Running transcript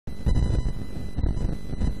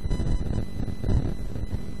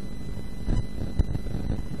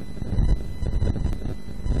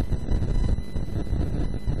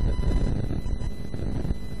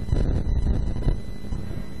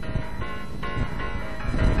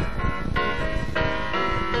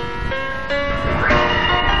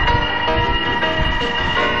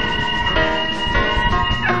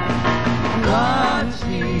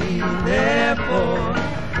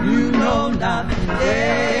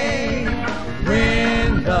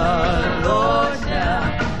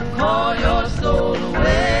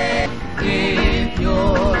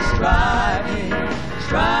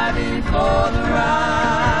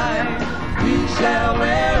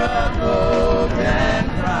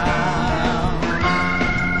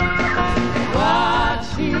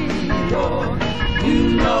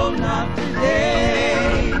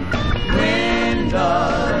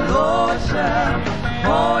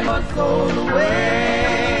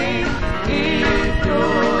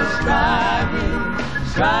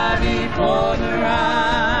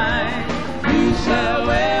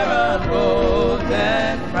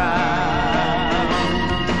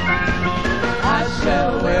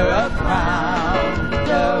crown,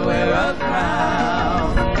 shall wear a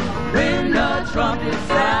crown. When the trumpet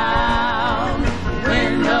sound,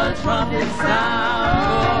 when the trumpet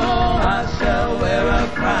sound, oh, I shall wear a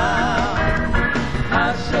crown,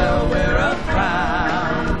 I shall wear a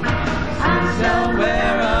crown, I shall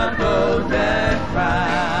wear a golden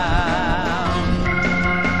crown.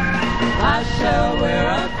 I shall wear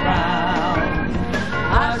a crown,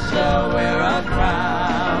 I shall wear a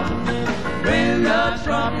crown. When the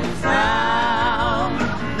trumpet sound,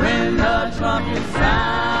 when the trumpet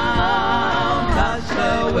sound, I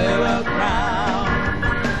shall wear a crown,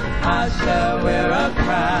 I shall wear a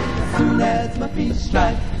crown. Soon as my feet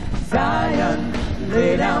strike Zion,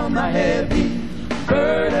 lay down my heavy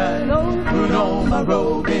burden, put on my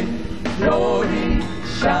robe in glory,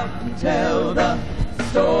 shout and tell the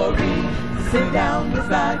story, sit down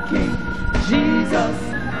beside King Jesus,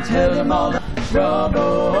 tell him all the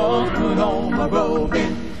trouble, put on my robe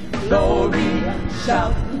in glory,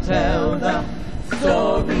 shout and tell the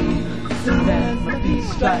story. Soon as my feet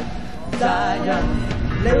strike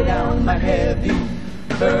Zion, lay down my heavy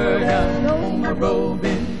burden, on my robe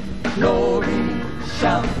in glory,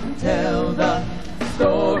 shout and tell the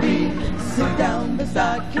story, sit down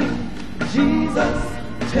beside King Jesus,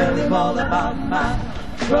 tell him all about my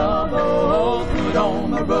trouble, put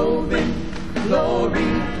on my robe in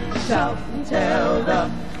glory, shout and tell the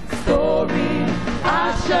story.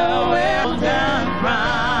 I shall wear a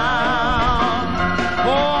crown,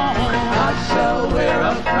 oh, I shall wear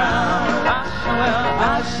a crown,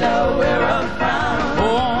 I shall wear a crown,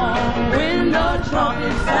 oh, when the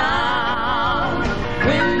trumpet sound,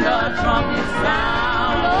 when the trumpet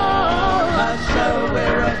sound, oh, I shall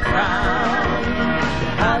wear a crown,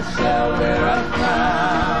 I shall wear a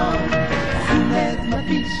crown. Soon as my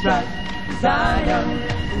feet strike Zion,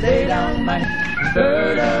 lay down my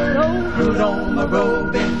burden, put on my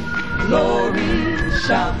robe in glory,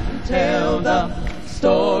 shout and tell the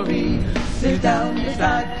story, sit down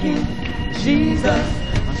beside King Jesus,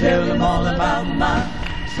 tell him all about my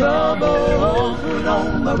trouble, put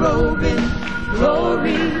on my robe in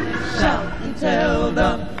glory, shout and tell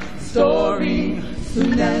the story.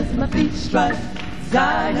 Soon as my feet strike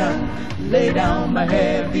Zion, lay down my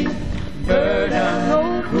heavy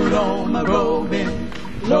burden, put on my robe in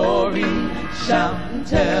glory, shout and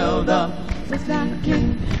tell the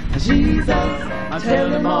King Jesus, tell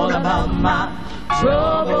him all about my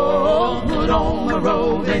trouble, put on my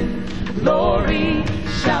robe in glory,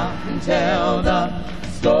 shout and tell the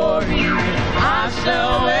story. I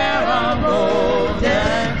shall wear a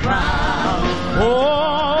golden crown,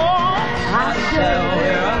 oh, I shall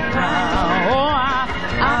wear a crown, oh,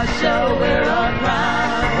 I shall wear a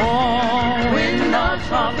crown, oh, when the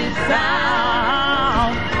trumpet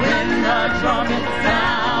sound, when the trumpet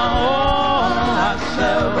sound, oh, I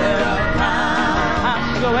shall wear a crown, I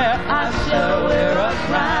shall wear a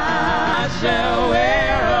crown, I shall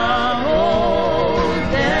wear a golden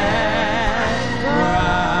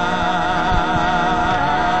crown.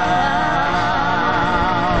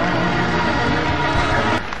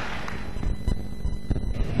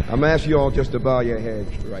 I'm asking you all just to bow your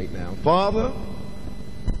heads right now. Father,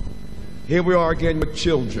 here we are again with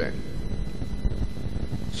children,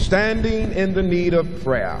 standing in the need of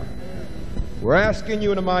prayer. We're asking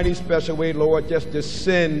you in a mighty special way, Lord, just to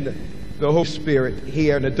send the Holy Spirit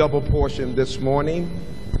here in a double portion this morning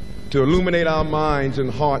to illuminate our minds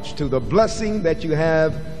and hearts to the blessing that you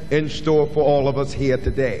have in store for all of us here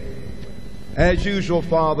today. As usual,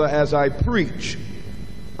 Father, as I preach,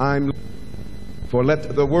 for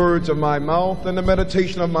let the words of my mouth and the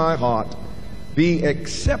meditation of my heart be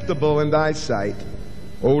acceptable in thy sight,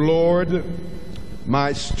 O Lord,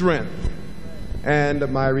 my strength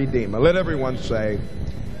and my Redeemer. Let everyone say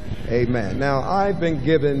amen. Now, I've been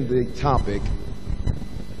given the topic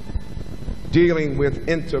dealing with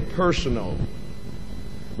interpersonal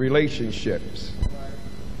relationships.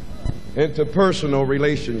 Interpersonal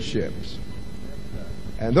relationships.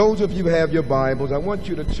 And those of you who have your Bibles, I want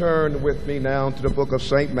you to turn with me now to the book of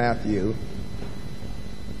St. Matthew.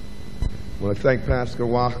 I want to thank Pastor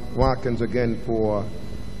Watkins again for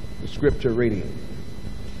the scripture reading.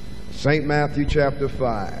 St. Matthew chapter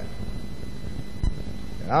 5.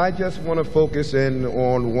 And I just want to focus in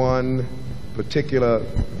on one particular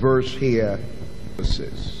verse here.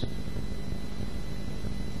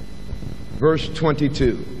 Verse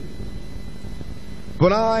 22.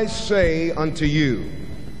 But I say unto you,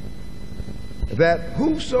 that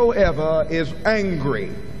whosoever is angry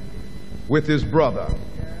with his brother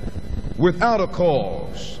without a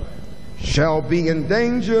cause shall be in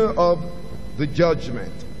danger of the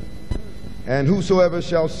judgment. And whosoever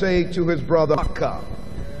shall say to his brother,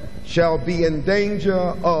 shall be in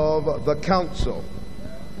danger of the council.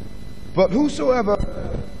 But whosoever,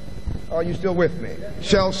 are you still with me,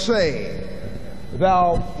 shall say,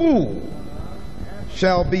 thou fool,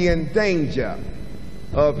 shall be in danger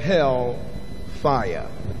of hell fire.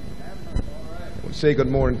 Well, say good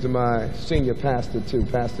morning to my senior pastor too,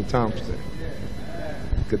 Pastor Thompson.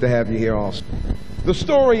 Good to have you here also. The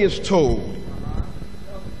story is told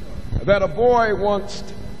that a boy once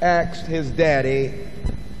asked his daddy,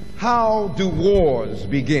 how do wars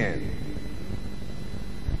begin?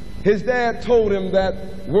 His dad told him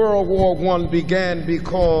that World War I began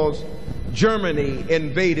because Germany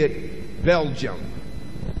invaded Belgium.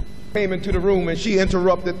 Came into the room and she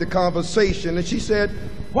interrupted the conversation and she said,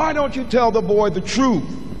 why don't you tell the boy the truth?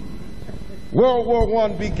 World War I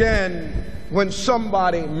began when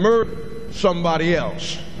somebody murdered somebody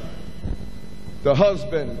else. The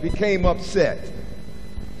husband became upset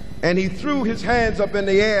and he threw his hands up in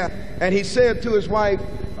the air and he said to his wife,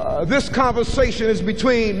 this conversation is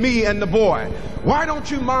between me and the boy. Why don't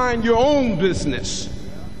you mind your own business?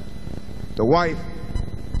 The wife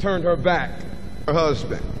turned her back to her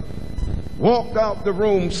husband, walked out the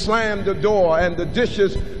room, slammed the door, and the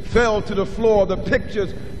dishes fell to the floor. The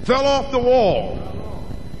pictures fell off the wall.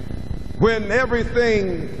 When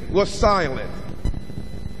everything was silent,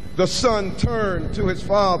 the son turned to his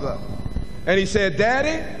father and he said,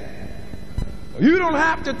 Daddy, you don't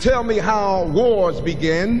have to tell me how wars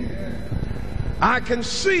begin. I can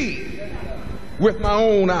see with my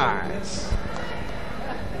own eyes.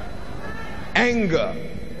 Anger.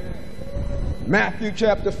 Matthew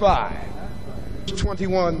chapter 5,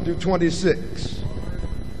 21 through 26.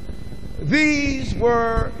 These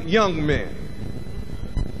were young men.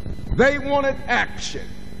 They wanted action.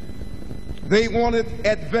 They wanted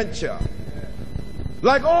adventure.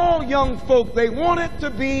 Like all young folk, they wanted to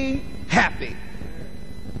be happy.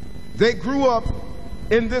 They grew up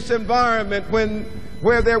in this environment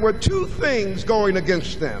where there were two things going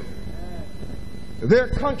against them. Their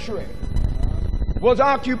country was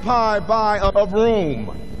occupied by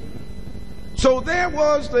Rome. So there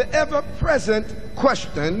was the ever-present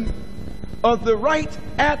question of the right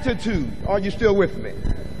attitude. Are you still with me?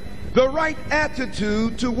 The right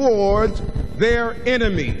attitude towards their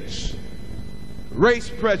enemies. Race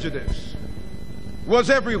prejudice was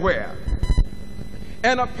everywhere.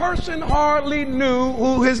 And a person hardly knew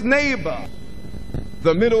who his neighbor.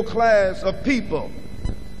 The middle class of people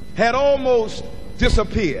had almost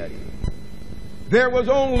disappeared. There was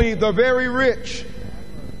only the very rich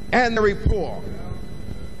and the very poor.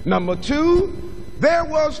 Number two, there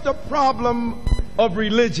was the problem of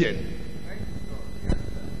religion.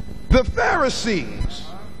 The Pharisees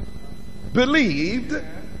believed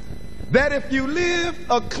that if you lived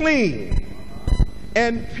a clean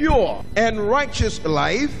and pure and righteous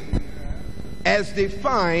life as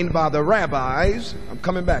defined by the rabbis, I'm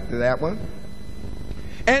coming back to that one,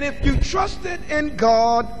 and if you trusted in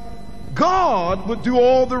God, God would do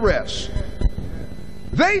all the rest.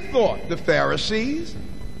 They thought, the Pharisees,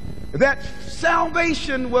 that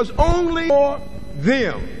salvation was only for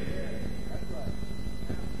them.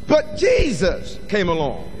 But Jesus came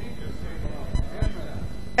along.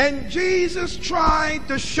 And Jesus tried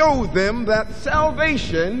to show them that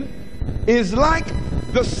salvation is like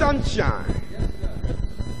the sunshine.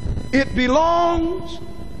 It belongs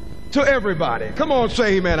to everybody. Come on,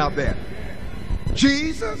 say amen out there.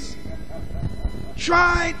 Jesus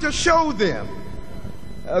tried to show them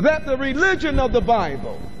that the religion of the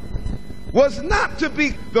Bible was not to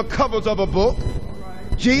be the covers of a book.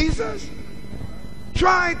 Jesus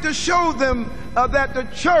tried to show them that the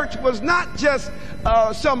church was not just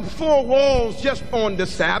some four walls just on the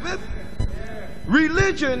Sabbath.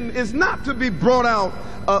 Religion is not to be brought out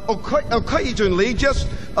occasionally just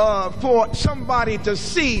for somebody to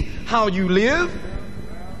see how you live.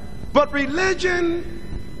 But religion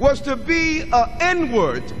was to be an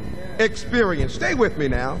inward experience. Stay with me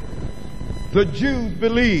now. The Jews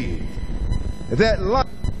believed that life,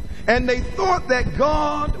 and they thought that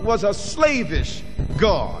God was a slavish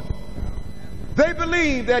God. They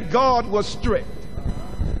believed that God was strict.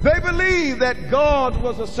 They believed that God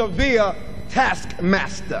was a severe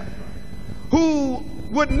taskmaster who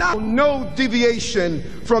would not know deviation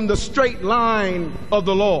from the straight line of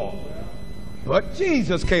the law. But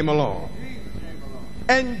Jesus came along.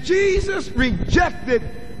 And Jesus rejected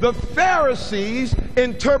the Pharisees'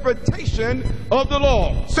 interpretation of the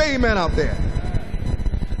law. Say amen out there.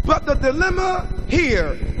 But the dilemma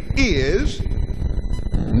here is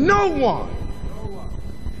no one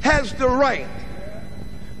has the right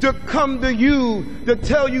to come to you to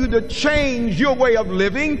tell you to change your way of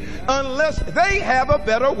living unless they have a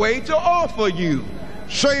better way to offer you.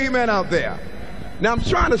 Say amen out there. Now I'm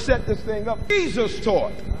trying to set this thing up. Jesus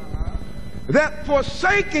taught that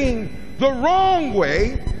forsaking the wrong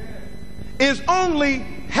way is only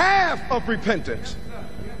half of repentance.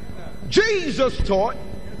 Jesus taught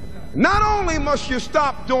not only must you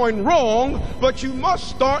stop doing wrong, but you must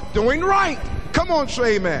start doing right. Come on,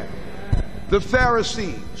 say amen. The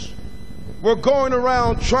Pharisees were going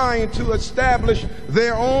around trying to establish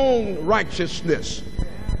their own righteousness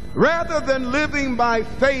rather than living by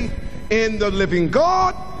faith in the living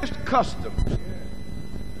God. Customs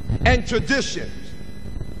and traditions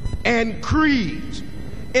and creeds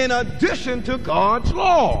in addition to God's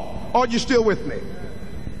law. Are you still with me?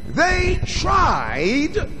 They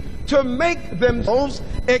tried to make themselves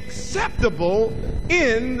acceptable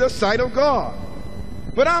in the sight of God.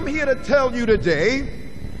 But I'm here to tell you today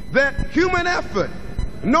that human effort,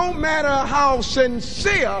 no matter how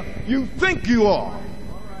sincere you think you are,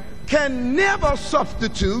 can never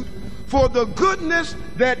substitute for the goodness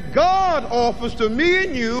that God offers to me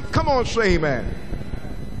and you. Come on, say amen.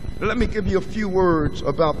 Let me give you a few words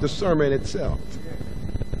about the sermon itself.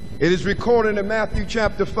 It is recorded in Matthew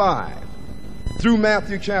chapter 5 through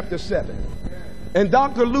Matthew chapter 7. And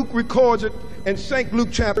Dr. Luke records it in St. Luke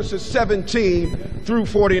chapter 17 through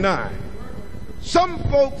 49. Some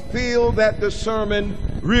folk feel that the sermon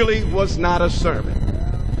really was not a sermon,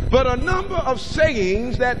 but a number of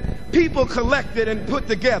sayings that people collected and put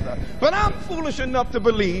together. But I'm foolish enough to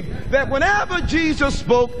believe that whenever Jesus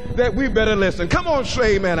spoke, that we better listen. Come on,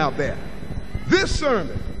 say amen out there. This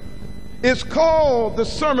sermon is called the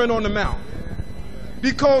Sermon on the Mount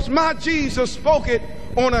because my Jesus spoke it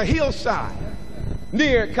on a hillside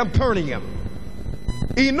near Capernaum.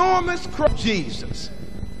 Enormous crowd. Jesus,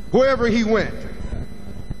 wherever he went,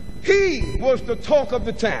 he was the talk of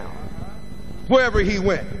the town. Wherever he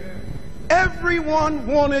went, everyone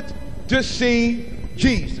wanted to see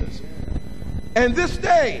Jesus, and this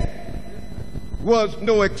day was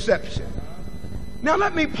no exception. Now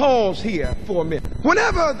let me pause here for a minute.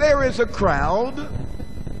 Whenever there is a crowd,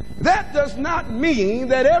 that does not mean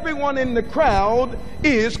that everyone in the crowd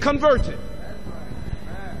is converted.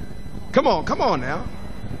 Come on now.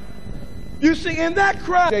 You see, in that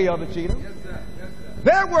crowd,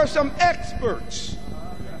 there were some experts.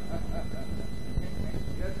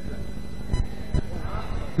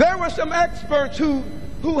 There were some experts who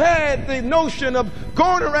had the notion of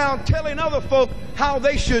going around telling other folk how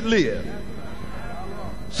they should live.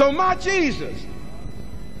 So my Jesus,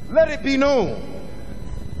 let it be known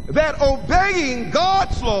that obeying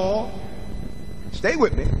God's law, stay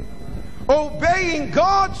with me, obeying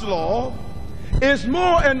God's law is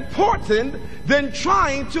more important than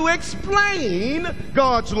trying to explain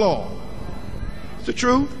God's law. It's the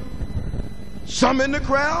truth. Some in the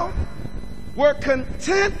crowd were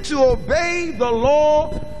content to obey the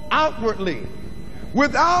law outwardly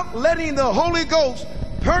without letting the Holy Ghost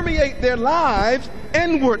permeate their lives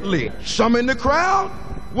inwardly. Some in the crowd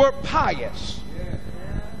were pious,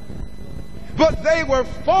 but they were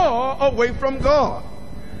far away from God.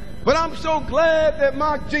 But I'm so glad that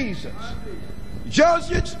my Jesus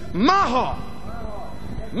judges my heart.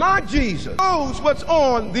 My Jesus knows what's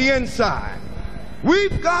on the inside.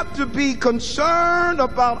 We've got to be concerned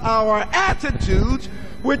about our attitudes,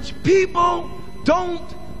 which people don't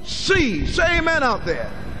see. Say amen out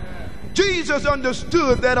there. Jesus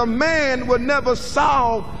understood that a man would never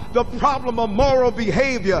solve the problem of moral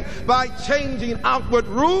behavior by changing outward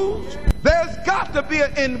rules. There's got to be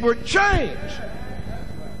an inward change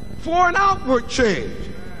for an outward change.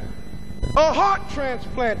 A heart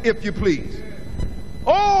transplant, if you please.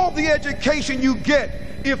 All the education you get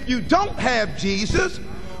if you don't have Jesus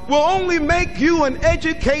will only make you an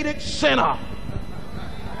educated sinner.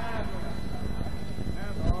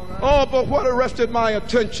 Oh, but what arrested my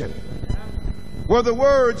attention were the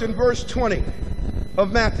words in verse 20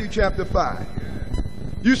 of Matthew chapter 5.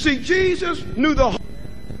 You see, Jesus knew the heart.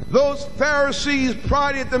 Those Pharisees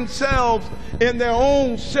prided themselves in their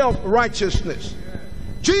own self-righteousness.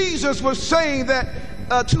 Jesus was saying that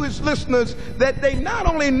to his listeners that they not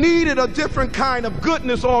only needed a different kind of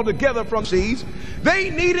goodness altogether from seeds, they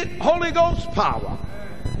needed Holy Ghost power.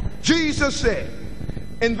 Jesus said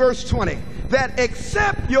in verse 20 that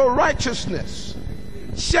except your righteousness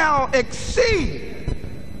shall exceed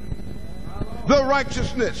the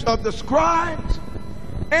righteousness of the scribes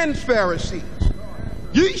and Pharisees,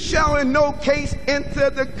 ye shall in no case enter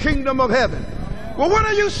the kingdom of heaven. Well, what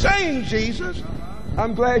are you saying, Jesus?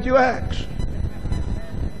 I'm glad you asked.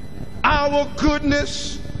 Our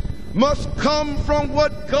goodness must come from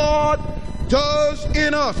what God does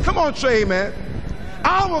in us. Come on, say amen.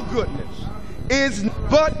 Our goodness is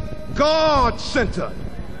but God-centered.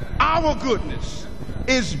 Our goodness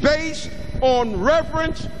is based on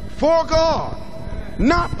reverence for God,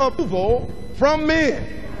 not approval from men.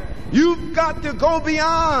 You've got to go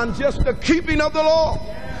beyond just the keeping of the law.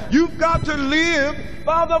 You've got to live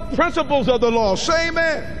by the principles of the law. Say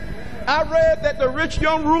amen. I read that the rich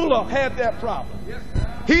young ruler had that problem.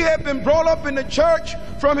 He had been brought up in the church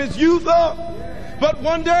from his youth up, but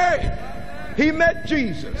one day he met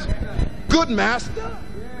Jesus. Good master,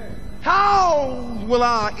 how will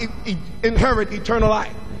I inherit eternal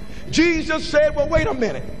life? Jesus said, well, wait a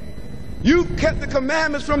minute. You kept the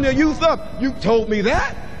commandments from your youth up. You told me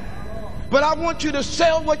that. But I want you to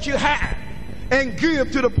sell what you have and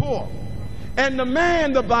give to the poor. And the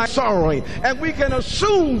man, the Bible, sorrowing. And we can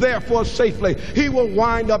assume, therefore, safely, he will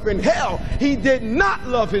wind up in hell. He did not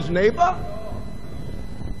love his neighbor.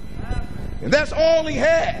 And that's all he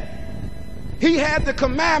had. He had the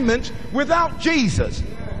commandments without Jesus.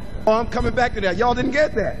 Oh, I'm coming back to that. Y'all didn't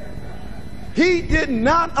get that. He did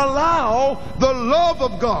not allow the love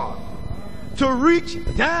of God to reach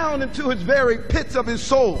down into his very pits of his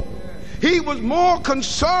soul. He was more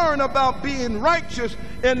concerned about being righteous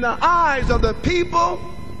in the eyes of the people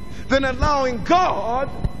than allowing God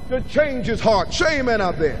to change his heart. Say amen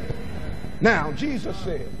out there. Now, Jesus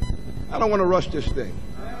said, I don't want to rush this thing.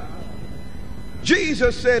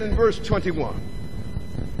 Jesus said in verse 21,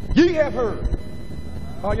 ye have heard,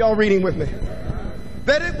 are y'all reading with me?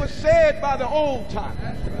 That it was said by the old time,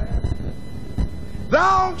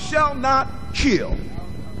 thou shalt not kill.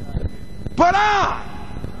 But I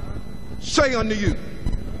say unto you,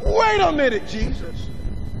 wait a minute, Jesus.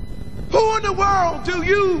 Who in the world do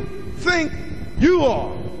you think you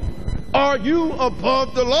are? Are you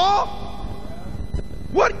above the law?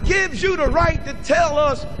 What gives you the right to tell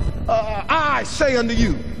us, I say unto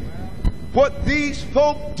you? What these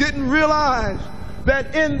folk didn't realize,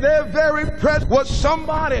 that in their very presence was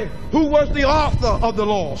somebody who was the author of the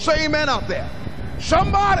law. Say amen out there.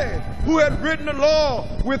 Somebody who had written the law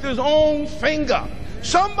with his own finger.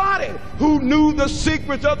 Somebody who knew the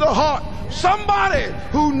secrets of the heart. Somebody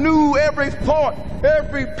who knew every thought,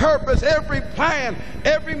 every purpose, every plan,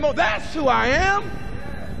 every motive. That's who I am.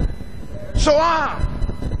 So I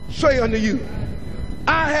say unto you,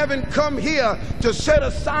 I haven't come here to set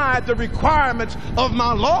aside the requirements of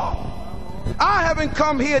my law. I haven't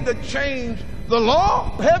come here to change the law.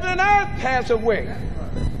 Heaven and earth pass away.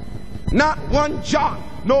 Not one jot,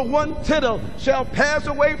 nor one tittle shall pass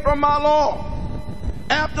away from my law.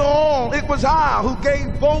 After all, it was I who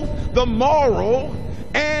gave both the moral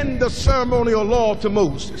and the ceremonial law to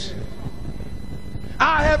Moses.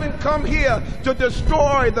 I haven't come here to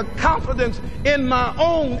destroy the confidence in my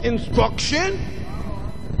own instruction.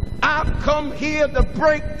 I've come here to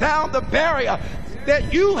break down the barrier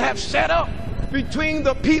that you have set up between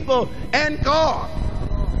the people and God.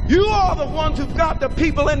 You are the ones who've got the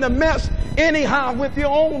people in the mess anyhow with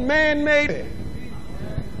your own man-made.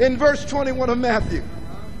 In verse 21 of Matthew,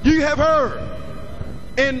 you have heard,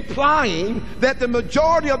 implying that the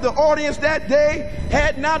majority of the audience that day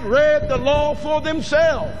had not read the law for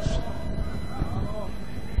themselves.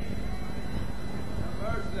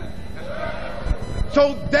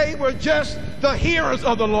 So they were just the hearers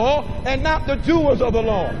of the law and not the doers of the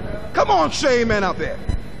law. Come on, say amen out there.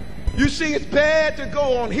 You see, it's bad to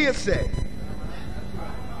go on hearsay.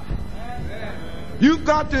 You've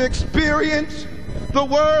got to experience the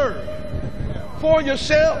word for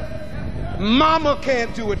yourself. Mama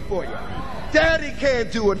can't do it for you. Daddy can't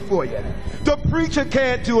do it for you. The preacher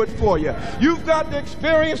can't do it for you. You've got to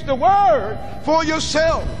experience the word for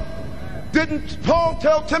yourself. Didn't Paul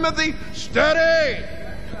tell Timothy, study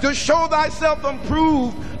to show thyself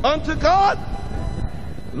approved unto God?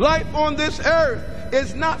 Life on this earth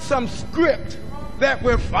is not some script that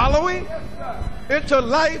we're following. It's a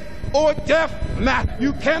life or death matter.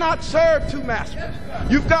 You cannot serve two masters.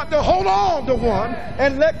 You've got to hold on to one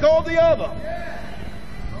and let go of the other.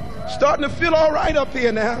 Starting to feel all right up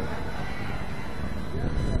here now.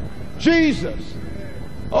 Jesus.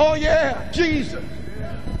 Oh yeah, Jesus.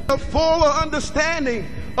 A fuller understanding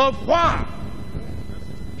of why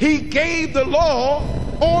he gave the law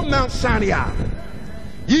on Mount Sinai.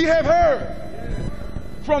 Ye have heard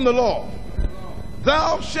from the law,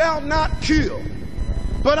 thou shalt not kill.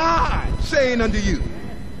 But I say unto you,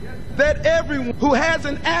 that everyone who has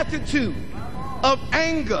an attitude of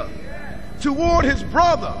anger toward his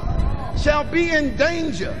brother shall be in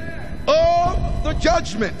danger of the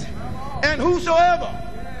judgment. And whosoever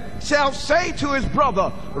shall say to his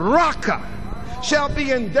brother, Raka, shall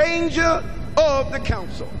be in danger of the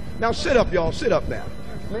council. Now sit up, y'all. Sit up now.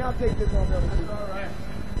 May I take this on the other seat? All right.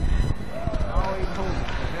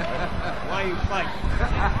 Why you fight?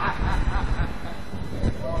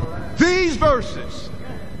 These verses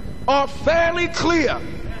are fairly clear,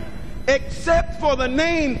 except for the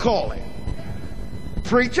name calling.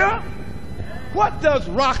 Preacher, what does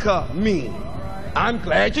raka mean? I'm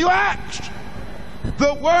glad you asked.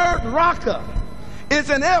 The word raka is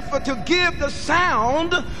an effort to give the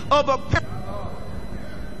sound of a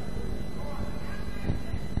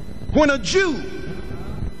when a Jew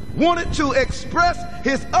wanted to express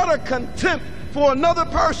his utter contempt for another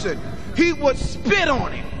person, he would spit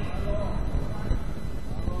on him,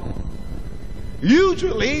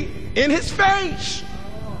 usually in his face.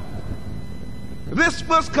 This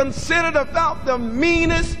was considered about the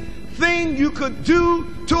meanest thing you could do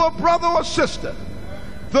to a brother or sister.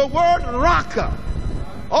 The word raka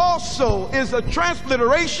also is a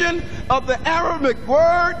transliteration of the Arabic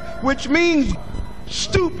word which means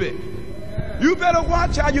stupid. You better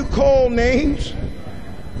watch how you call names.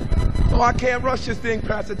 Oh, I can't rush this thing,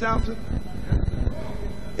 Pastor Thompson.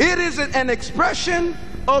 It is an expression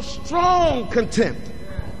of strong contempt.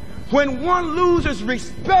 When one loses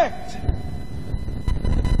respect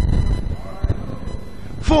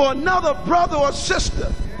for another brother or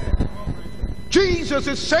sister, Jesus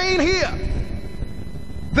is saying here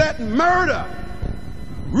that murder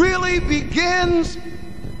really begins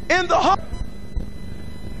in the heart.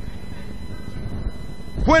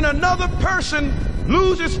 When another person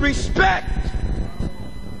loses respect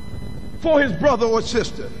for his brother or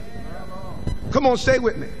sister. Come on, stay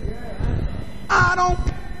with me. I don't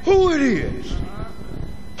who it is.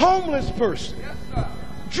 Homeless person,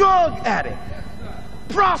 drug addict,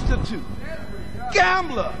 prostitute,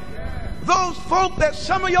 gambler, those folk that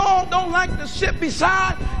some of y'all don't like to sit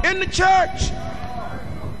beside in the church.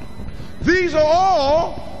 These are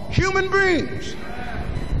all human beings.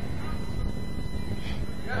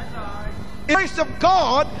 In the grace of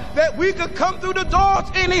God that we could come through the doors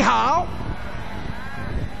anyhow.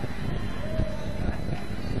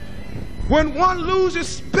 When one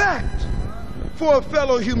loses respect for a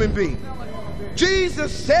fellow human being,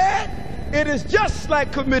 Jesus said it is just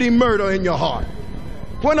like committing murder in your heart.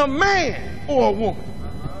 When a man or a woman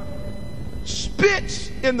spits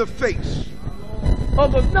in the face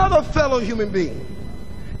of another fellow human being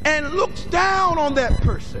and looks down on that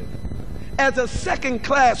person as a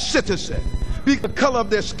second-class citizen because of the color of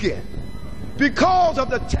their skin, because of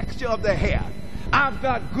the texture of their hair. I've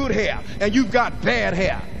got good hair and you've got bad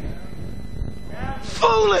hair.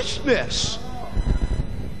 Foolishness.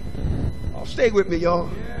 Oh, stay with me, y'all.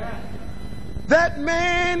 That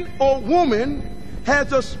man or woman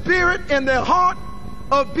has a spirit in their heart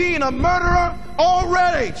of being a murderer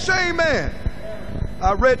already. Say amen.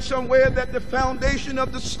 I read somewhere that the foundation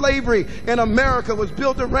of the slavery in America was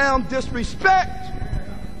built around disrespect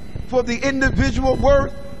for the individual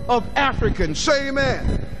worth of Africans. Say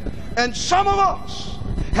amen. And some of us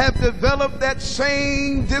have developed that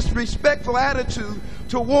same disrespectful attitude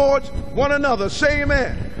towards one another. Say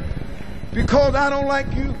amen. Because I don't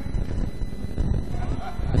like you,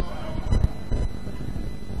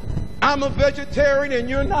 I'm a vegetarian and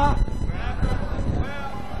you're not.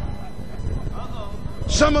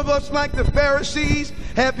 Some of us, like the Pharisees,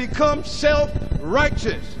 have become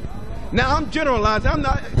self-righteous. Now I'm generalizing, I'm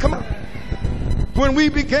not, come on. When we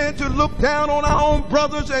began to look down on our own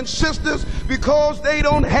brothers and sisters because they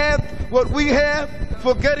don't have what we have,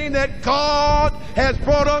 forgetting that God has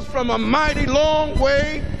brought us from a mighty long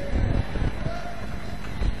way.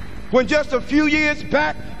 When just a few years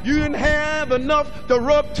back, you didn't have enough to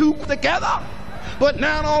rub two together. But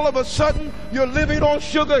now all of a sudden, you're living on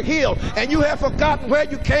Sugar Hill and you have forgotten where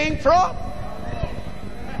you came from.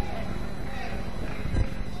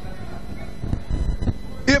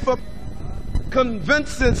 If a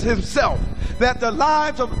convinces himself that the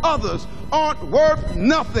lives of others aren't worth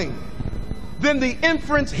nothing, then the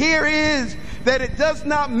inference here is that it does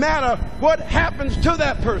not matter what happens to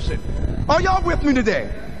that person. Are y'all with me today?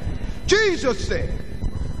 Jesus said,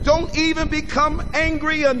 don't even become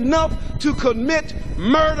angry enough to commit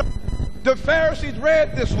murder. The Pharisees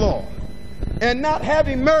read this law, and not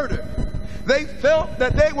having murdered, they felt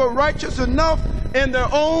that they were righteous enough in their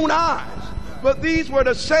own eyes. But these were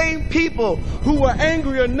the same people who were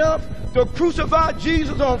angry enough to crucify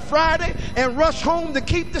Jesus on Friday and rush home to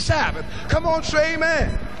keep the Sabbath. Come on, say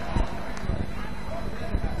amen.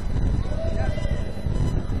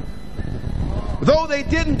 Though they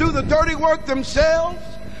didn't do the dirty work themselves,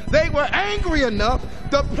 they were angry enough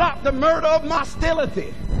to plot the murder of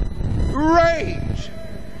hostility, rage,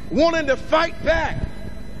 wanting to fight back.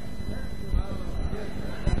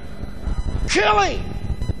 killing.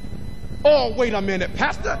 Oh, wait a minute,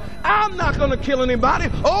 Pastor. I'm not going to kill anybody.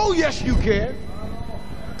 Oh, yes, you can.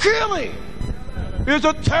 Killing is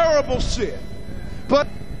a terrible sin, but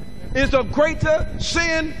it's a greater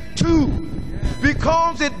sin too,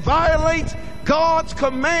 because it violates God's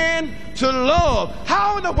command to love.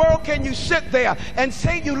 How in the world can you sit there and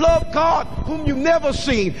say you love God whom you've never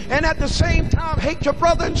seen, and at the same time hate your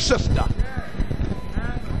brother and sister?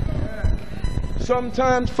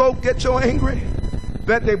 Sometimes folk get so angry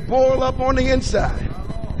that they boil up on the inside,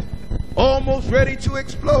 almost ready to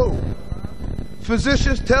explode.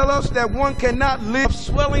 Physicians tell us that one cannot live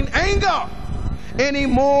swelling anger any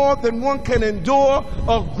more than one can endure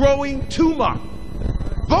a growing tumor.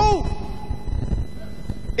 Both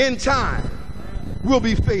in time will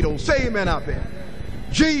be fatal. Say amen out there.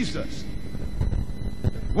 Jesus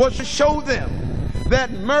was to show them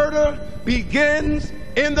that murder begins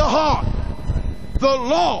in the heart. The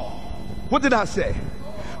law, what did I say?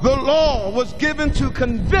 The law was given to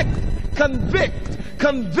convict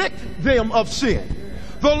them of sin.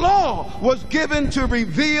 The law was given to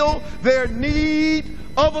reveal their need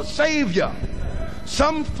of a Savior.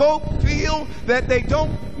 Some folk feel that they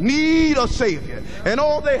don't need a Savior, and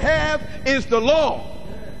all they have is the law.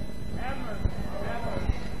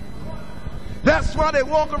 That's why they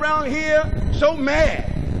walk around here so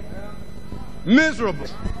mad, miserable,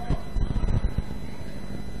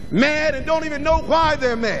 mad and don't even know why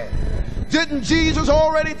they're mad. Didn't Jesus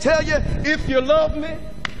already tell you, if you love me?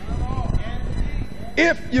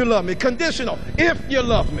 If you love me, conditional, if you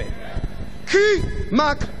love me, keep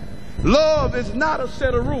my. Love is not a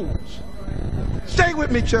set of rules. Stay with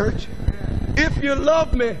me, church. If you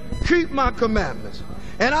love me, keep my commandments.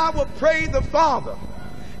 And I will pray the Father,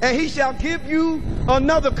 and he shall give you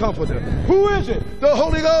another comforter. Who is it? The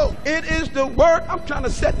Holy Ghost. It is the work. I'm trying to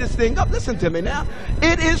set this thing up. Listen to me now.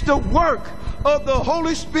 It is the work of the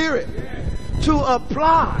Holy Spirit to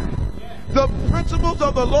apply the principles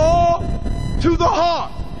of the law to the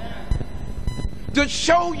heart, to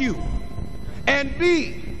show you and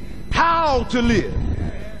me how to live.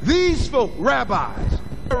 These folk, rabbis,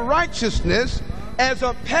 righteousness as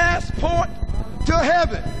a passport to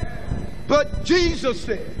heaven. But Jesus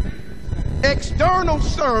said, external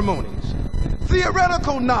ceremonies,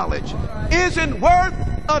 theoretical knowledge isn't worth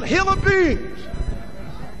a hill of beans.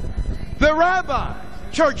 The rabbis,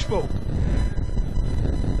 church folk,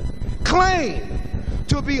 claim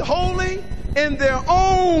to be holy in their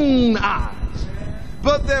own eyes,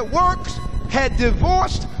 but their works had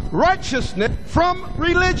divorced righteousness from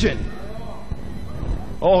religion.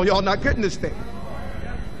 Oh, y'all not getting this thing.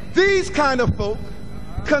 These kind of folk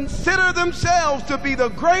consider themselves to be the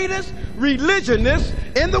greatest religionists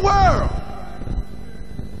in the world.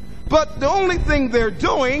 But the only thing they're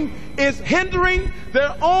doing is hindering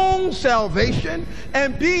their own salvation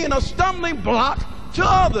and being a stumbling block to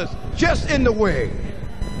others, just in the way.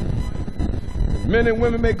 Men and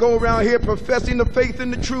women may go around here professing the faith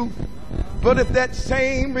in the truth, but if that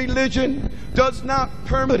same religion does not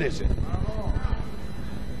permit it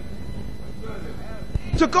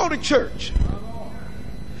to go to church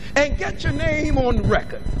and get your name on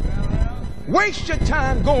record, waste your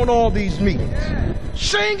time going to all these meetings,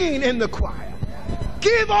 singing in the choir,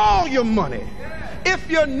 give all your money, if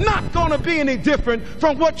you're not going to be any different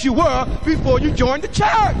from what you were before you joined the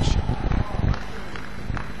church.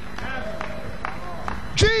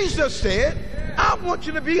 Jesus said, I want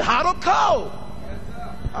you to be hot or cold.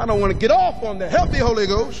 I don't want to get off on the healthy Holy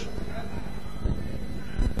Ghost.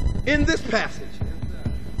 In this passage,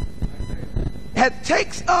 it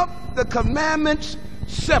takes up the commandments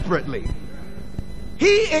separately.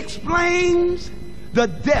 He explains the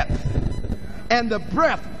depth and the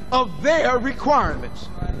breadth of their requirements.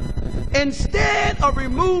 Instead of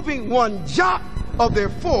removing one jot of their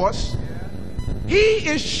force, he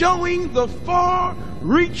is showing the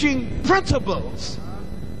far-reaching principles,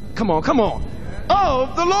 come on,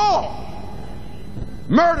 of the law.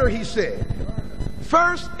 Murder, he said,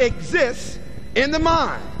 first exists in the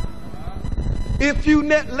mind. If you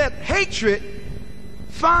let hatred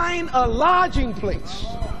find a lodging place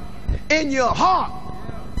in your heart,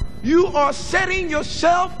 you are setting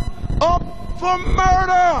yourself up for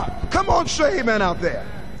murder. Come on, say amen out there.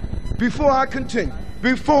 Before I continue,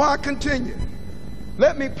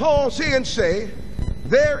 let me pause here and say,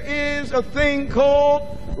 there is a thing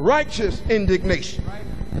called righteous indignation.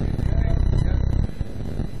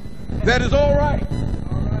 That is all right.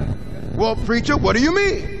 Well, preacher, what do you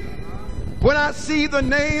mean? When I see the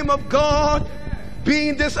name of God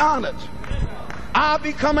being dishonored, I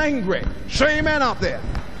become angry. Say amen out there.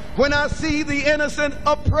 When I see the innocent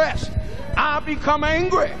oppressed, I become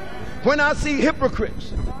angry. When I see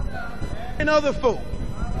hypocrites and other folk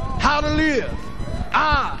how to live,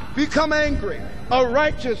 I become angry. A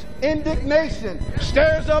righteous indignation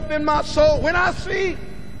stirs up in my soul when I see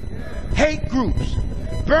hate groups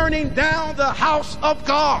burning down the house of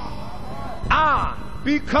God. I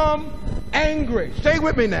become angry. Stay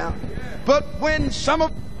with me now. But when some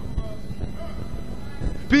of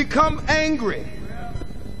become angry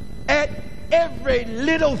at every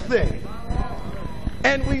little thing,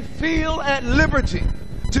 and we feel at liberty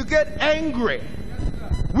to get angry,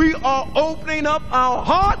 we are opening up our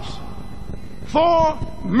hearts for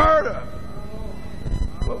murder.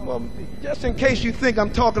 Well, just in case you think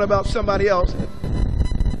I'm talking about somebody else,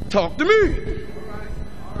 talk to me.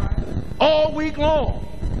 All week long,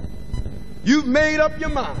 you've made up your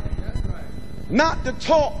mind not to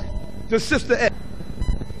talk to Sister X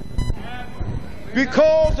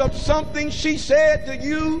because of something she said to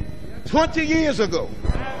you 20 years ago.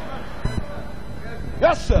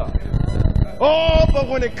 Yes, sir. Oh, but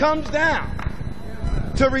when it comes down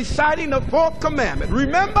to reciting the fourth commandment,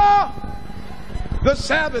 remember the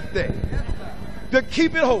Sabbath day, to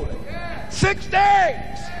keep it holy. 6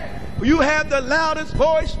 days, you have the loudest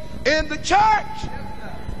voice in the church.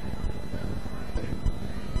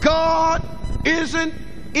 God isn't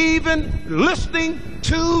even listening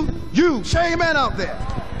to you. Say amen out there.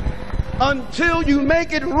 Until you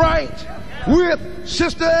make it right with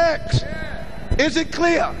Sister X. Is it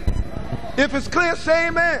clear? If it's clear, say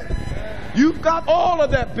amen. You've got all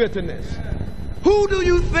of that bitterness. Who do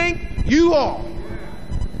you think you are?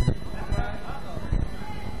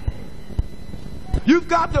 We've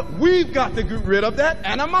got to get rid of that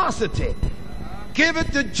animosity. Give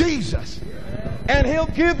it to Jesus, and he'll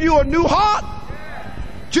give you a new heart.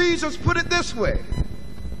 Jesus put it this way,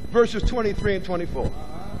 verses 23 and 24.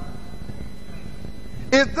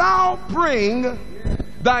 If thou bring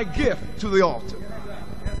thy gift to the altar,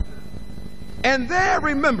 and there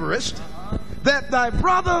rememberest that thy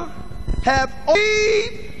brother have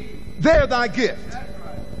leave there thy gift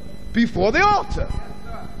before the altar,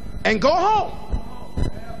 and go home,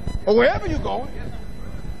 or wherever you're going,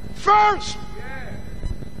 first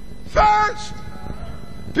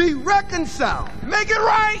be reconciled. Make it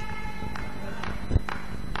right.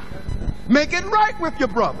 Make it right with your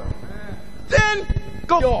brother. Then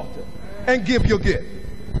go to the altar and give your gift.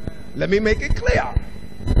 Let me make it clear.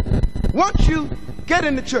 Once you get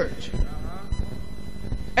in the church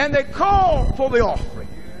and they call for the offering,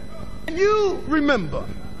 and you remember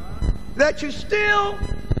that you still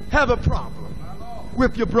have a problem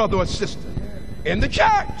with your brother or sister in the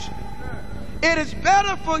church, it is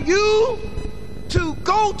better for you to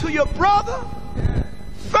go to your brother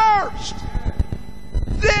first,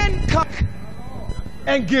 then come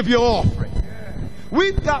and give your offering.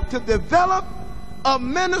 We've got to develop a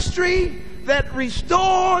ministry that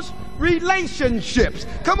restores relationships.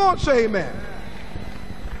 Come on, say amen.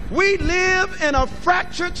 We live in a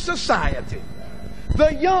fractured society.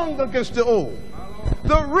 The young against the old,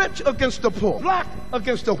 the rich against the poor, black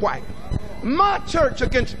against the white, my church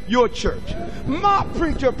against your church. My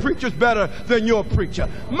preacher preaches better than your preacher.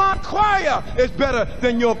 My choir is better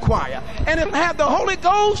than your choir. And if you have the Holy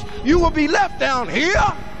Ghost, you will be left down here.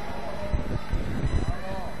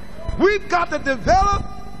 We've got to develop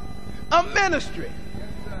a ministry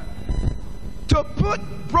to put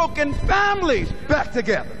broken families back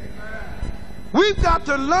together. We've got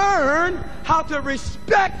to learn how to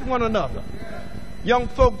respect one another. Young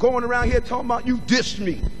folk going around here talking about you dissed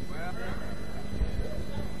me.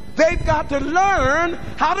 They've got to learn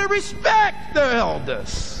how to respect their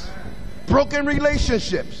elders. Broken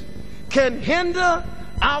relationships can hinder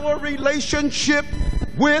our relationship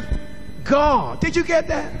with God. Did you get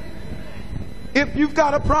that? If you've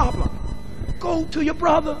got a problem, go to your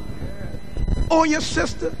brother or your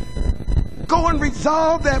sister. Go and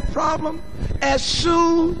resolve that problem as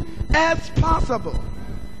soon as possible.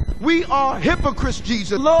 We are hypocrites,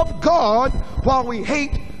 Jesus. Love God while we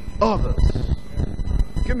hate others.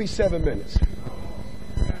 Give me 7 minutes.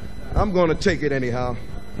 I'm going to take it anyhow.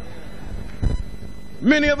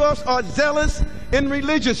 Many of us are zealous in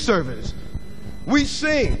religious service. We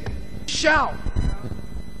sing, shout,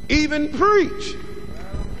 even preach.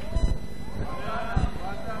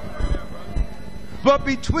 But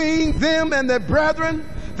between them and their brethren,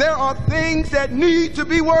 there are things that need to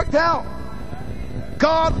be worked out.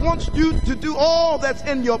 God wants you to do all that's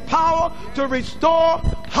in your power to restore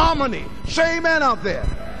harmony. Say amen out there.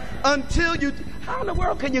 Until you, how in the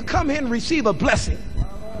world can you come here and receive a blessing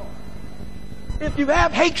if you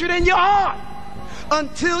have hatred in your heart?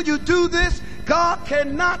 Until you do this, God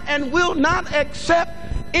cannot and will not accept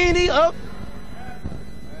any of.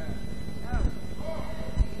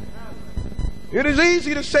 It is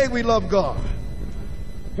easy to say we love God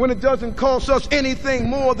when it doesn't cost us anything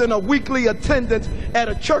more than a weekly attendance at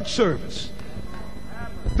a church service.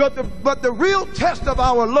 But the real test of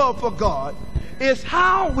our love for God is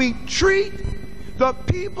how we treat the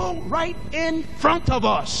people right in front of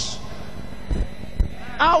us.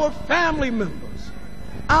 Our family members,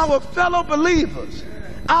 our fellow believers,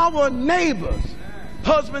 our neighbors,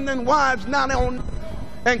 husbands and wives now on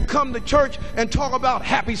and come to church and talk about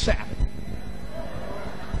happy Sabbath.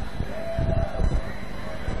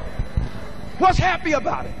 What's happy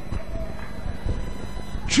about it?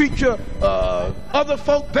 Treat your other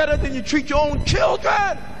folk better than you treat your own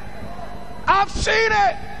children. I've seen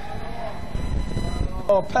it.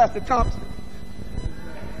 Oh, Pastor Thompson.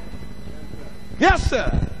 Yes,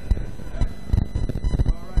 sir.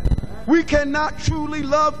 We cannot truly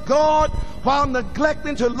love God while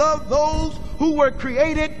neglecting to love those who were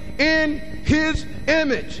created in His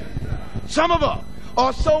image. Some of us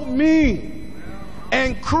are so mean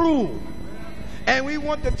and cruel, and we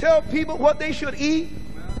want to tell people what they should eat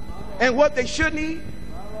and what they shouldn't eat,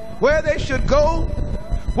 where they should go,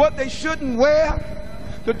 what they shouldn't wear,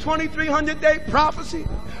 the 2300-day prophecy.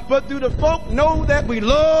 But do the folk know that we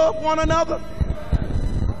love one another?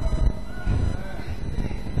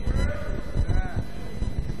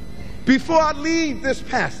 Before I leave this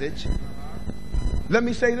passage, let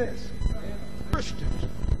me say this. Christians,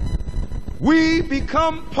 we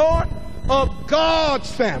become part of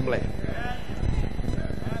God's family.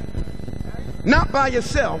 Not by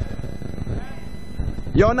yourself.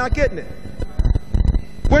 Y'all not getting it?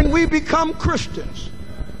 When we become Christians,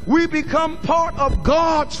 we become part of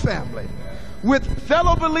God's family with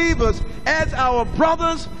fellow believers as our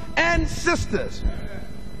brothers and sisters,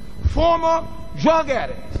 former drug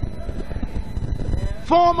addicts,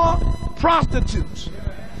 former prostitutes.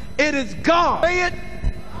 It is God.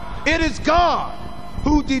 It is God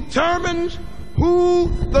who determines who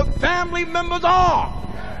the family members are,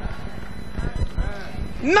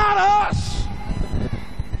 not us.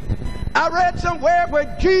 I read somewhere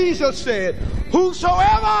where Jesus said,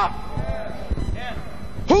 whosoever,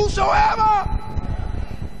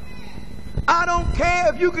 I don't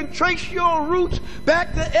care if you can trace your roots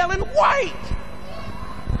back to Ellen White.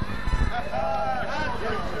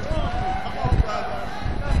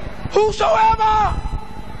 Whosoever.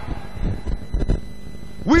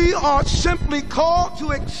 We are simply called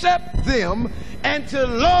to accept them and to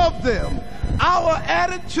love them. Our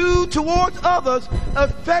attitude towards others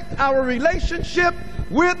affects our relationship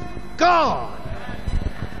with God.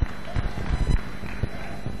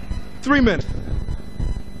 3 minutes.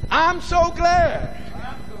 I'm so glad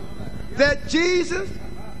that Jesus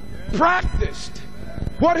practiced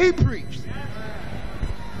what he preached.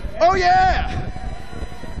 Oh yeah.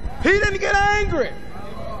 He didn't get angry.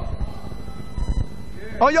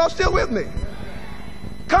 Are y'all still with me?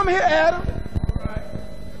 Come here, Adam.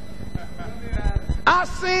 I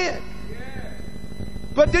sinned.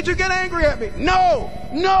 But did you get angry at me? No,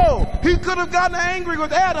 no. He could have gotten angry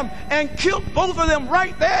with Adam and killed both of them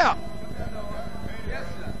right there.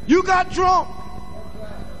 You got drunk.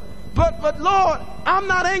 But Lord, I'm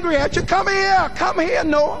not angry at you. Come here,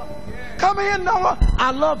 Noah. Come here, Noah.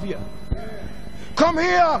 I love you. Come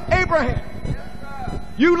here, Abraham.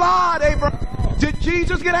 You lied, Abraham. Did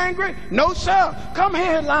Jesus get angry? No, sir. Come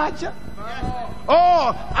here, Elijah.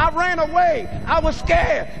 Oh, I ran away. I was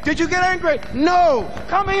scared. Did you get angry? No.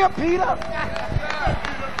 Come here, Peter.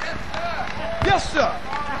 Yes, sir.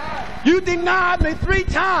 You denied me 3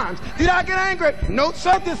 times. Did I get angry? No,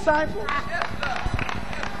 sir, disciple.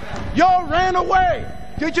 Y'all ran away.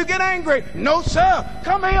 Did you get angry? No, sir.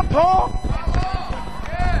 Come here, Paul.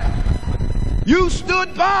 You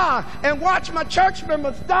stood by and watched my church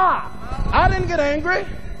members die. I didn't get angry,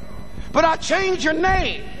 but I changed your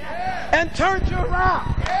name and turned you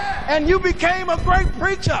around, and you became a great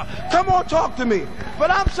preacher. Come on, talk to me.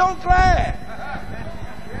 But I'm so glad.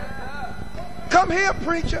 Come here,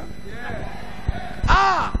 preacher.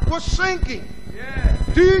 I was sinking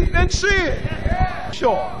deep in sin,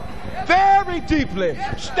 sure, very deeply,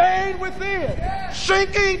 staying within,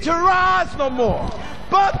 sinking to rise no more.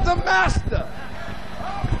 But the Master,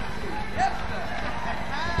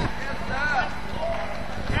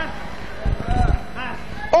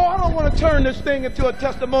 oh, I don't want to turn this thing into a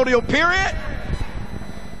testimonial period,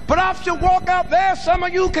 but I should walk out there. Some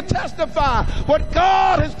of you can testify what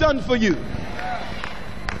God has done for you.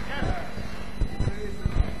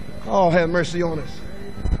 Oh, have mercy on us.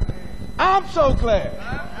 I'm so glad.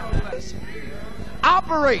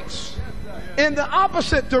 Operates in the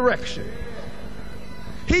opposite direction.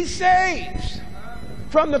 He saves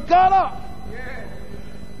from the gutter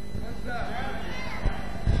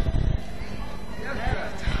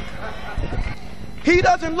He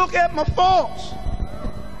doesn't look at my faults.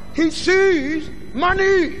 He sees my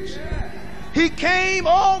needs. He came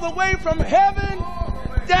all the way from heaven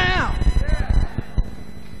down.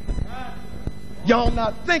 Y'all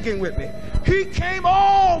not thinking with me. He came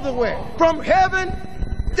all the way from heaven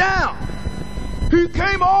down. He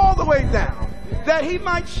came all the way down that he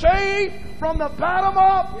might save from the bottom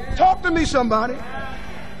up. Talk to me, somebody.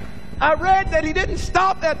 I read that he didn't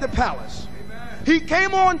stop at the palace. He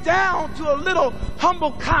came on down to a little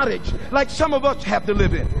humble cottage like some of us have to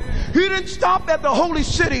live in. He didn't stop at the holy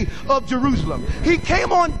city of Jerusalem. He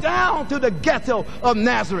came on down to the ghetto of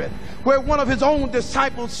Nazareth, where one of his own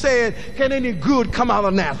disciples said, can any good come out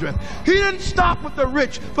of Nazareth? He didn't stop with the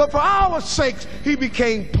rich, but for our sakes he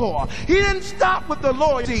became poor. He didn't stop with the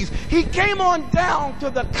loyalties. He came on down to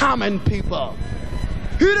the common people.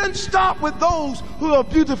 He didn't stop with those who are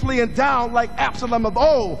beautifully endowed like Absalom of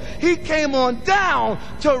old. He came on down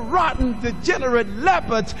to rotten, degenerate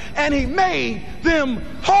leopards, and he made them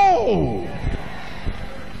whole.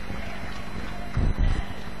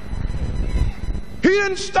 He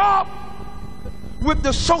didn't stop with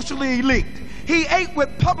the socially elite. He ate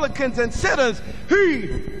with publicans and sinners.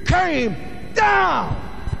 He came down.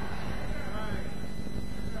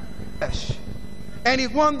 And he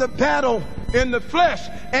won the battle in the flesh.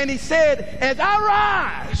 And he said, as I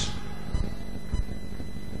rise,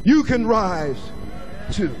 you can rise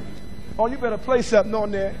too. Oh, you better play something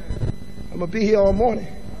on there. I'm going to be here all morning.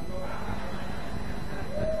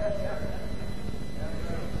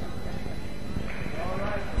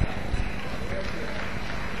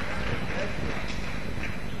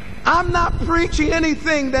 I'm not preaching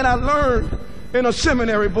anything that I learned in a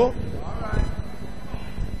seminary book.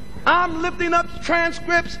 I'm lifting up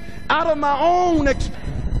transcripts out of my own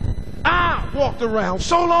experience. I walked around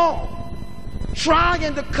so long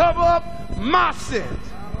trying to cover up my sins.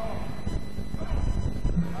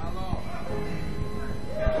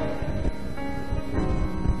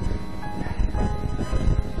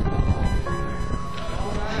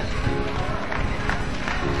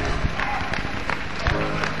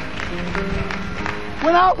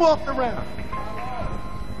 When I walked around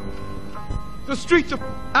the streets of,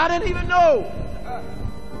 I didn't even know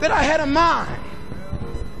that I had a mind.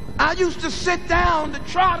 I used to sit down to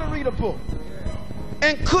try to read a book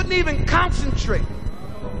and couldn't even concentrate.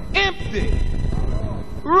 Empty,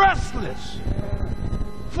 restless,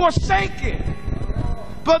 forsaken.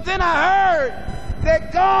 But then I heard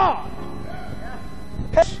that God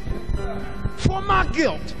has, for my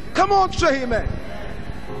guilt, come on, say amen.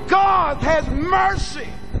 God has mercy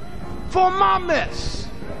for my mess.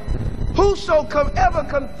 Whoso ever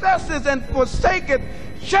confesses and forsaketh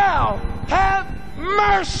shall have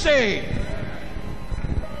mercy.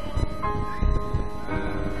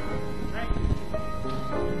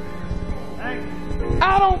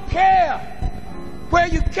 I don't care where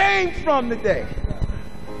you came from today.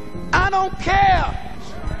 I don't care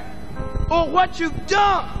or what you've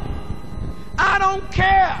done. I don't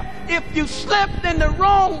care if you slept in the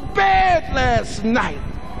wrong bed last night.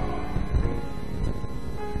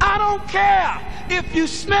 I don't care if you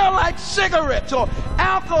smell like cigarettes or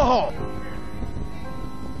alcohol.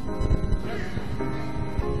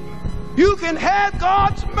 You can have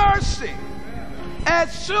God's mercy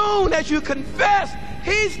as soon as you confess.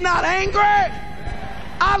 He's not angry.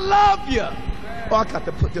 I love you. Oh, I got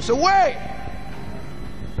to put this away.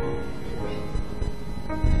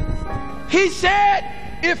 He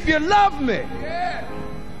said, if you love me,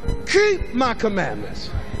 keep my commandments.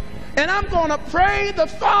 And I'm going to pray the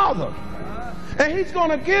Father, and he's going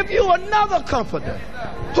to give you another comforter.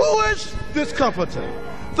 Who is this comforter?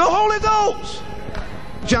 The Holy Ghost.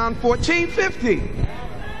 John 14:15.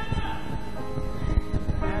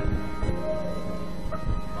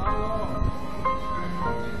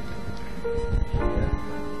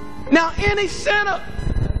 Now, any sinner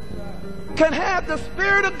can have the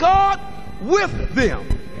Spirit of God with them.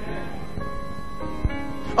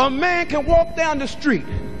 A man can walk down the street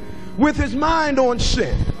with his mind on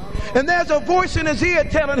sin, and there's a voice in his ear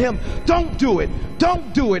telling him, don't do it,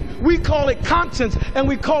 don't do it. We call it conscience and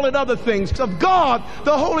we call it other things. Of God,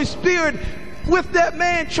 the Holy Spirit with that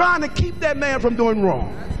man, trying to keep that man from doing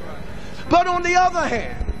wrong. But on the other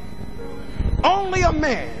hand, only a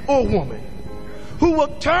man or woman who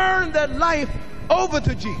will turn their life over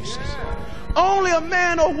to Jesus, only a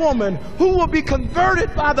man or woman who will be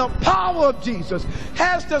converted by the power of Jesus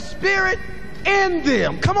has the Spirit in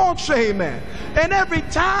them. Come on, say amen. And every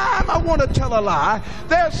time I want to tell a lie,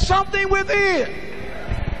 there's something within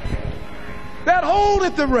that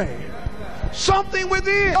holdeth the rein. Something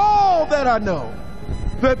within. All that I know,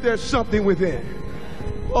 that there's something within.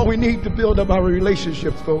 Oh, we need to build up our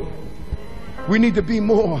relationships, folks. We need to be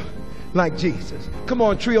more like Jesus. Come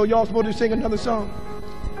on, trio, y'all supposed to sing another song?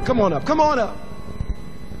 Come on up, come on up.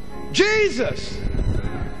 Jesus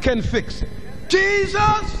can fix it.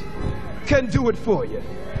 Jesus can do it for you.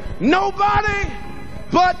 Nobody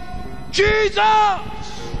but Jesus.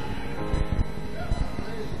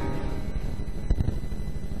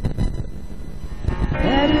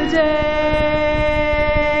 Better day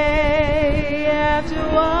after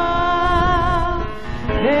a while,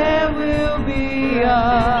 there will be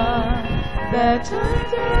a better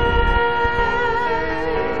day.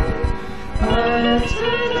 Better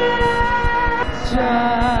day,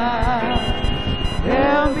 child.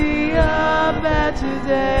 There'll be a better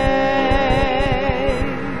day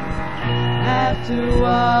after a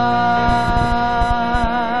while.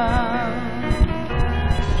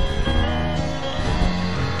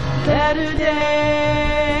 Better day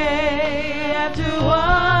after a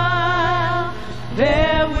while,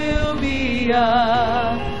 there will be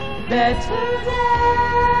a better day,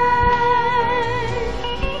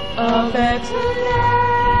 a better day,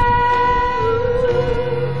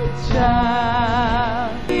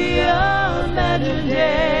 child. Be a better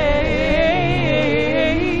day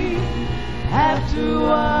after a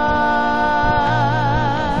while.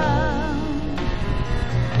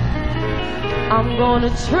 I'm gonna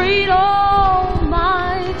treat all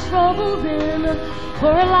my troubles in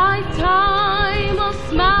for a lifetime of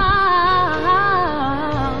smile.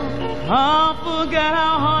 I forget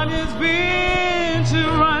how hard it's been to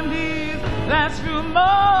run these last few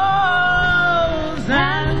miles.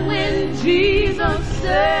 And when Jesus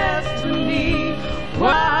says to me,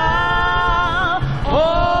 wow,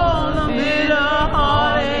 all the bitter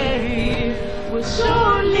heartache will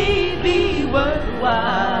surely be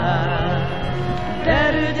worthwhile.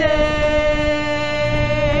 Better day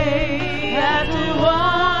after a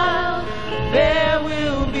while, there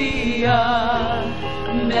will be a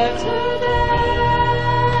better day,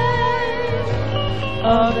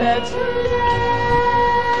 a better day,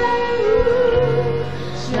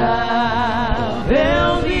 child.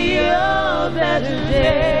 There'll be a better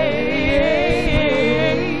day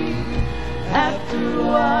after a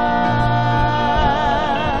while.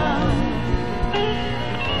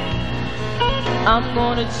 I'm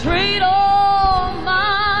gonna trade all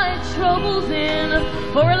my troubles in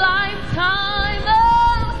for a lifetime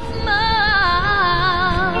of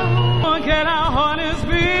smile. Forget how hard it's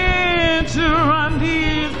been to run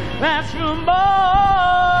these last few miles.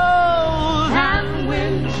 And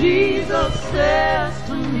when Jesus says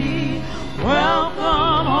to me,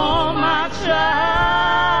 welcome home, my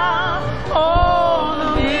child, all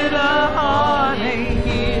the bitter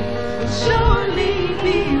heartache will surely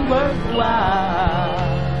be worthwhile.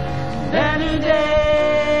 Better day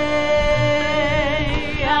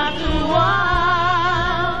after a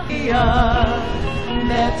while, be a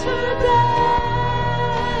better day,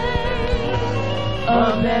 a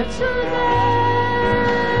better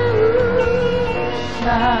day,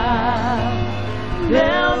 child.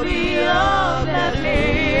 There'll be a better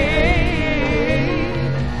day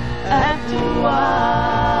after a while.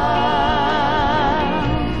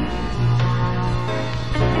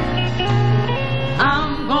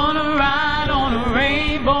 I'm gonna ride on a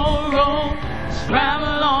rainbow road,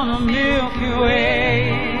 travel on a Milky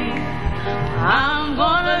Way. I'm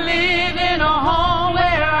gonna live in a home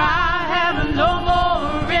where I have no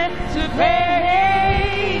more rent to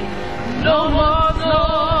pay, no more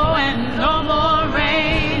snow and no more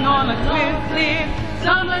rain on a clear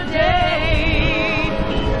summer day.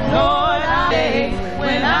 Lord, I say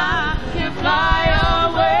when I can fly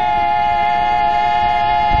away,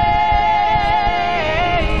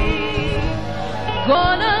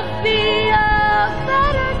 gonna be a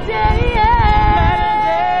better day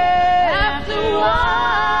after a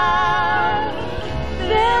while.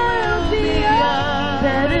 There will be a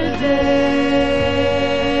better day.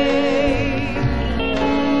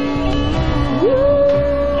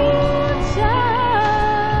 Ooh,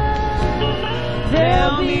 child,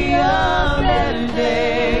 there'll be a better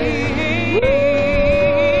day.